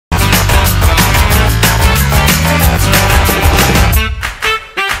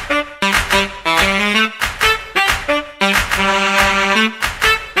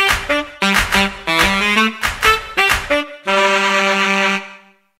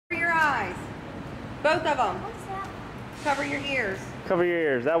Both of them. Cover your ears. Cover your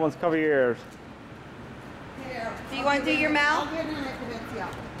ears. That one's cover your ears. Do you want to do your mouth?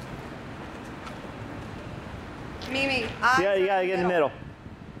 Mimi, eyes. Yeah, you gotta get in the middle.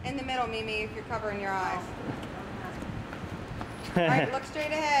 In the middle, Mimi, if you're covering your eyes. All right, look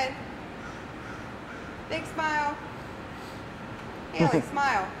straight ahead. Big smile. Hailey,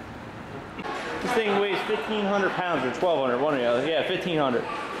 smile. This thing weighs 1,500 pounds or 1,200, one or the other. Yeah, 1,500.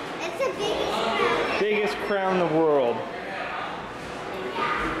 It's the biggest crown. Biggest crown in the world.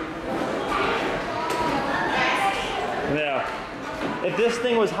 Now, if this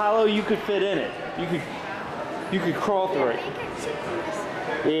thing was hollow, you could fit in it. You could crawl through it.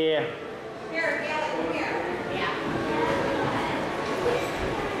 Yeah. Here, here.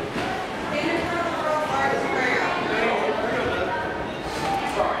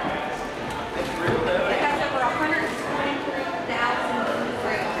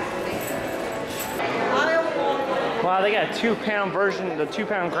 Wow, they got a 2-pound version, the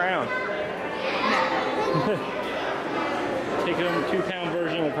 2-pound crown. Take them 2-pound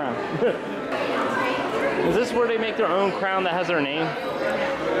version of the crown. Is this where they make their own crown that has their name?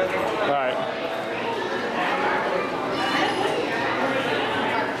 All right.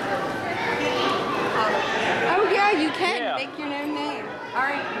 Oh yeah, you can make your own name. All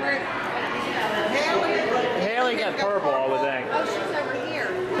right, Hailey got purple, I would think. Oh, she's over here.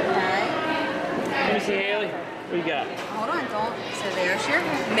 Okay. Let me see, Hailey. What you got? Hold on, don't. So there's your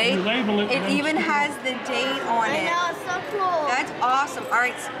mate. It even has the date on it. I know, it's so cool. That's awesome. All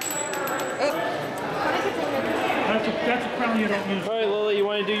right. That's a crown you don't use. All right, Lily, you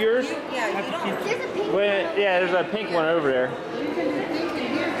want to do yours? Yeah, you don't. There's a pink Wait, yeah, there's a pink one over there.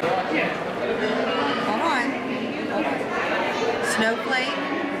 Hold on. Snowflake.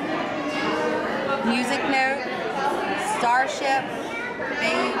 Music note. Starship.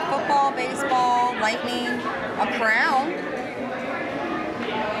 Football, baseball, lightning, a crown,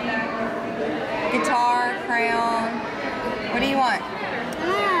 guitar, crown. What do you want?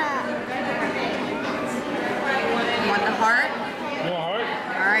 You want the heart? You want a heart?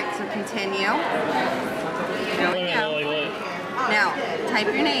 All right, so continue. Here we go. Now, type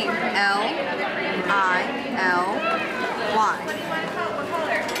your name. L-I-L-Y.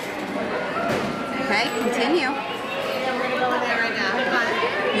 Okay, continue.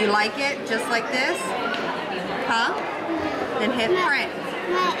 You like it just like this? Huh? Then hit print.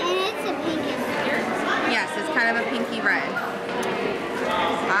 And it's a pinky red. Yes, it's kind of a pinky red.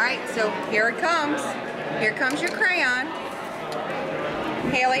 Alright, so here it comes. Here comes your crayon.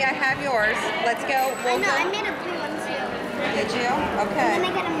 Hailey, I have yours. Let's go. I know, I made a blue one too. Did you? And Okay. then I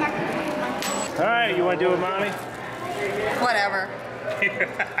got a marker blue one. Alright, you want to do it, Mommy? Whatever.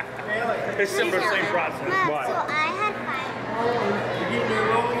 It's similar, same process. Mom, What? so I had 5.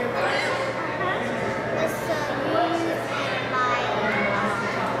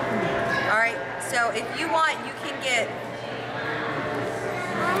 Alright, so if you want, you can get...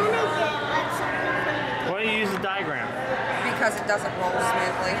 Why don't you use the diagram? Because it doesn't roll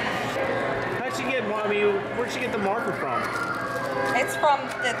smoothly. How'd you get, Mommy? Where'd you get the marker from? It's from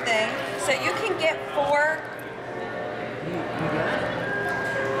the thing. So you can get 4...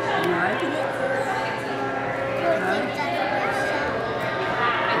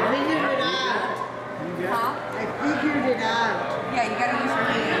 Huh? I figured it out. Yeah, you gotta use your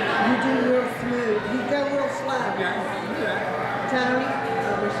hand. You do real smooth. You go real slow. Tony,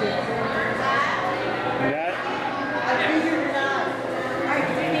 over here. You got it? I figured it out.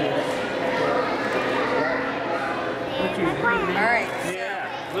 Alright. Yeah.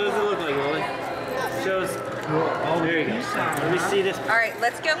 What does it look like, Lily? Show us. Oh, there you go. Let me see this. Alright,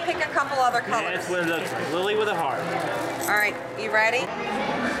 let's go pick a couple other colors. That's what it looks like. Lily with a heart. Alright, you ready?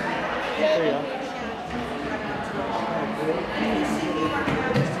 There you go.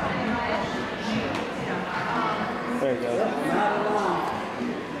 There you go.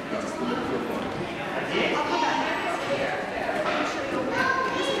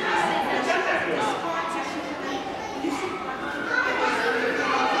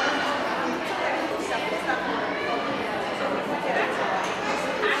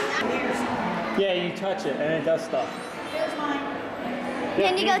 Yeah, you touch it and it does stuff. Yeah,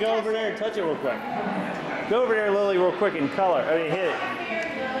 Can you go touch over there and touch it real quick? Go over there, Lily, real quick and color. I mean, hit it.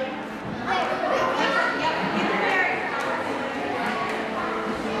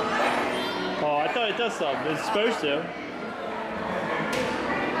 Oh, I thought it does something. It's supposed to.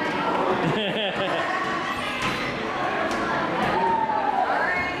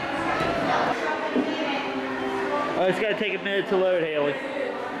 Oh, it's got to take a minute to load, Hailey.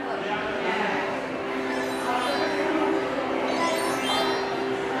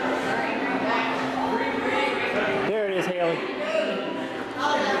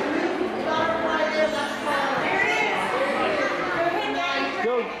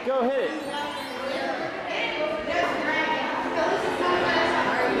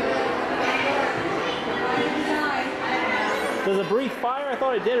 I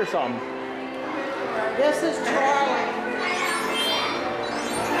thought it did or something. This is Charlie.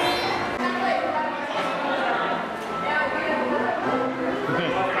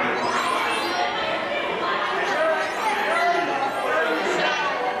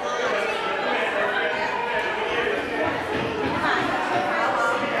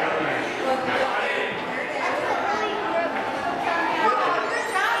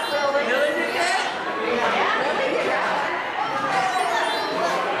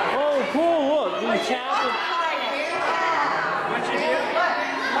 Oh, cool! Look, you tap it.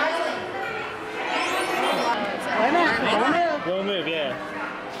 Don't move, yeah.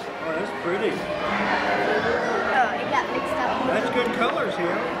 Oh, that's pretty. Oh, it got mixed up. That's good colors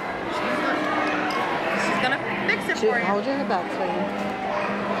here. She's gonna fix it for you. Hold your back, sweetie.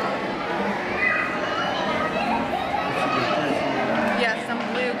 Yeah, some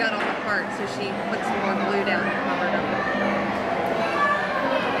glue got on the part, so she put some more glue down and covered them.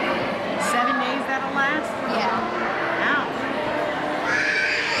 7 days that'll last? Yeah. Ouch.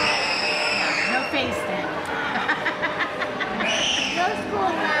 No face then. Go to school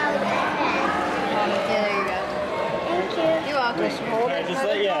now. There you go. Thank you. You're welcome. Alright, just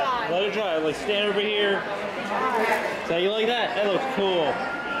let it dry. Like stand over here. So you like that? That looks cool.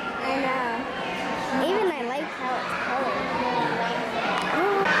 I know. Even I like how it's colored.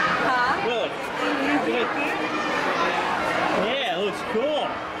 Look. Yeah, it looks cool.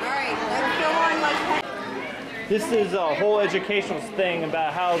 Alright, let's go on like that. This is a whole educational thing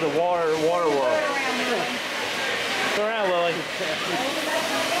about how the water works. Go around, Lily.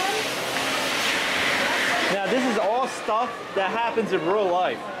 Now this is all stuff that happens in real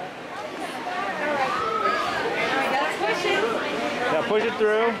life. Now push it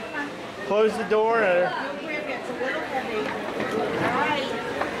through. Close the door. And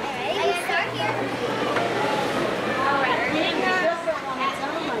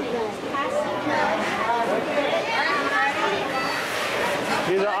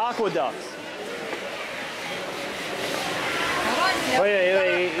these are aqueducts.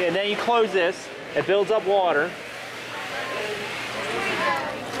 Wait, and then you close this. It builds up water.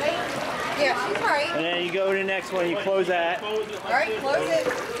 Yeah, she's right. And then you go to the next one. You close that. Alright, close it.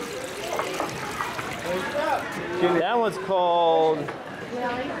 That one's called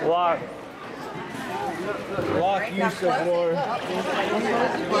lock use of water.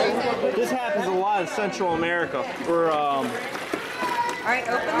 This happens a lot in Central America. Where Alright,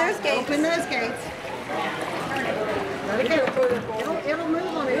 open those gates. Open those gates. Let it go. It'll move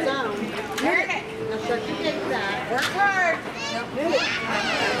on its own. Turn it. Now shut your gate back. Work hard.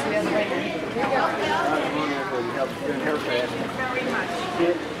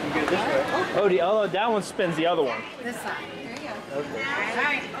 oh, the other that one spins the other one. This side. There you go.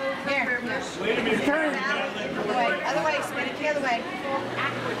 Alright, here. Turn. Other way. Other way. Spin it the other way.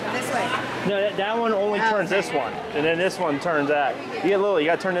 This way. No, that one only turns this one, and then this one turns that. Yeah, Lily, you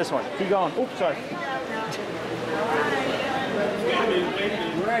gotta turn this one. Keep going. Oops, sorry.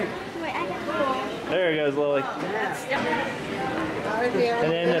 There it goes, Lily.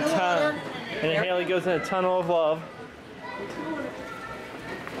 And then the tunnel. And then Hailey goes in a tunnel of love.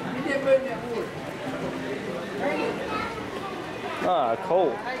 Ah,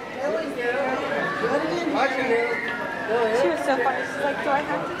 cold. She was so funny. She's like, do I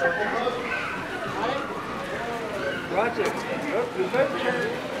have to do it? Watch it.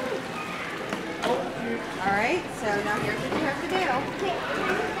 Alright, so now here's what you have to do.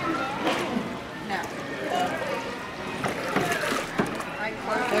 No. Alright,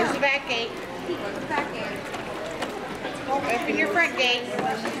 close There's the the back gate. Close the back gate. Open your front gate.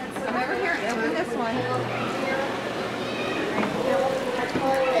 Come over here and open this one.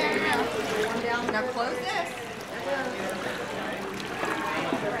 Now close this.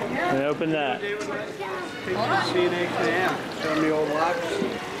 And open that. See an exam. Show me old locks.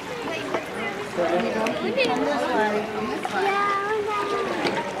 Come this way.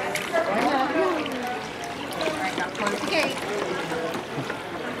 Alright, now close the gate.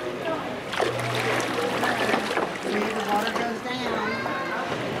 See, the water goes down.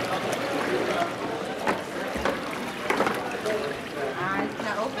 Alright,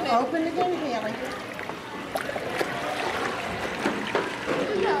 now open it. Open the gate, Hailey.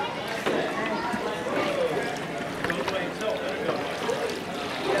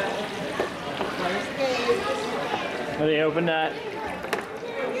 Close the gate. Let me open that.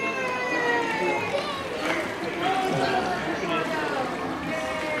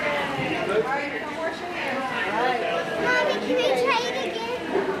 Alright, come wash your hands. Mommy, can we try it again?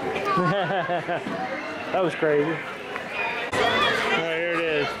 That was crazy. Alright, here it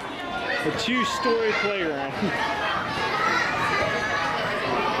is. A 2-story playground.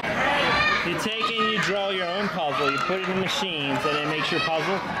 draw your own puzzle. You put it in machines and it makes your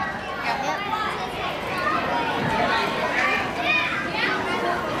puzzle.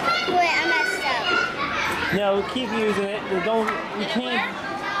 Wait, I messed up. No, keep using it. Don't, you can't.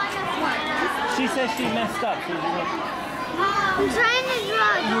 She says she messed up. So I'm trying to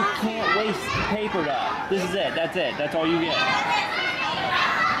draw. you can't waste the paper though. This is it. That's it. That's all you get. You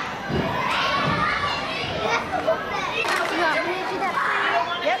want me to do that?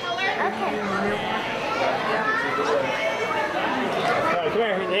 Yep. Okay. All right, come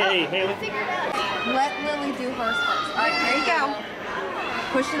here. Hey, Hailey. Let Lily do hers first. All right, there you go.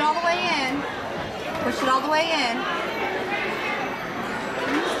 Push it all the way in. Push it all the way in.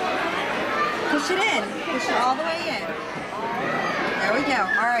 Push it in. Push it all the way in. There we go.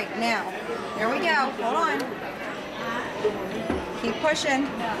 All right, now. There we go. Hold on. Keep pushing.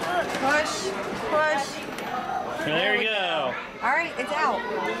 Push. Push. There we go. All right, it's out.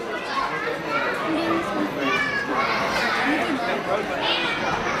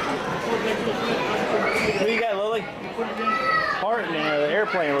 What do you got, Lily? Heart in there. The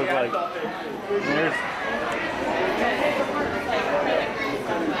airplane looks like. There's.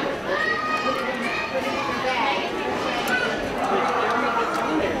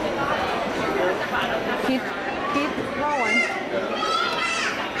 Keep rolling.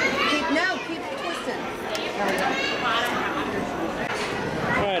 Keep twisting. There we go.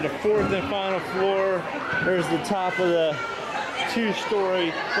 All right, the fourth and final floor. There's the top of the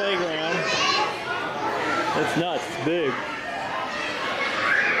two-story playground. It's nuts. It's big.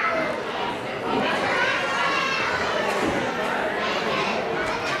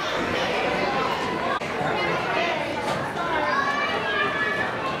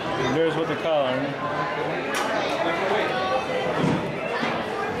 And there's what they're coloring.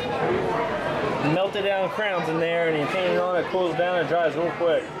 Melted down crowns in there, and you paint it on. It cools down. It dries real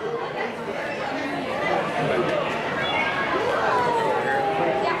quick.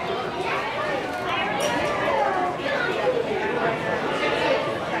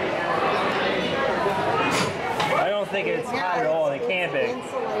 I don't think it's hot at all. It can't be.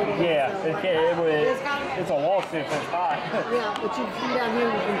 Yeah, it's a lawsuit if it's hot. Yeah, but you come down here,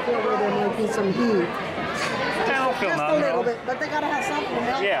 you can feel where there might be some heat. I don't feel Just a nothing. little bit, but they gotta have something to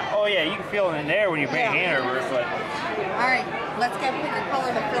melt. Yeah, oh yeah, you can feel it in there when you put your hand over it, but... All right, let's go pick a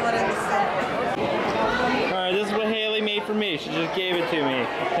color to fill it in the center. Alright, this is what Hailey made for me. She just gave it to me.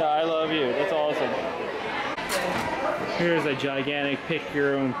 I love you. That's awesome. Here's a gigantic pick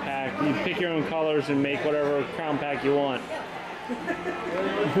your own pack. You pick your own colors and make whatever crown pack you want.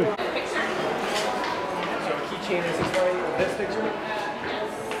 Keychain is this picture?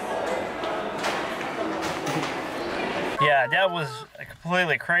 Yeah, that was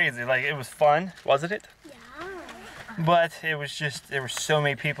completely crazy. Like, it was fun, wasn't it? Yeah. But it was just, there were so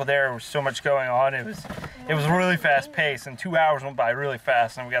many people there. There was so much going on. It was really fast paced, and 2 hours went by really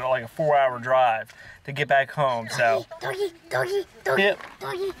fast, and we got like a 4-hour drive to get back home. So. Doggy, doggy, doggy, Yep.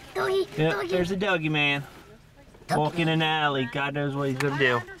 doggy, doggy, Yep. doggy. There's a doggy man. Walking in an alley. God knows what he's gonna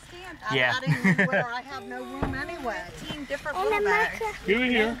do. Yeah. I didn't even where I have no room anyway. Different And little a bags. marker. Here,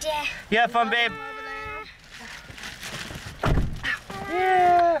 here. Yeah. You have fun, babe.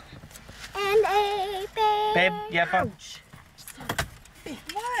 Yeah. And a bear. Babe, you have fun.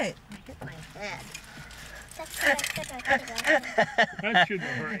 What? That shouldn't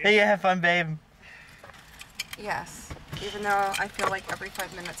hurt. Hey, you have fun, babe. Yes. Even though I feel like every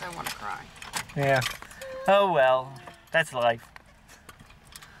 5 minutes I want to cry. Yeah. Oh well, that's life.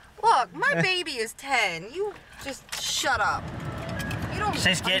 Look, my baby is 10. You just shut up. You don't.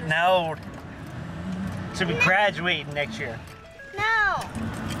 She's getting old. She'll be graduating next year. No.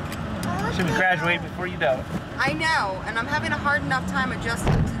 She'll be graduating before you know it. I know, and I'm having a hard enough time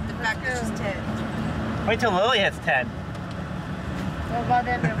adjusting to the fact that she's 10. Wait till Lily hits 10. Well, by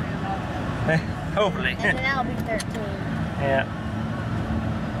then it'll be Hopefully. and then I'll be 13. Yeah.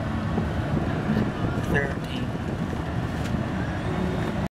 13.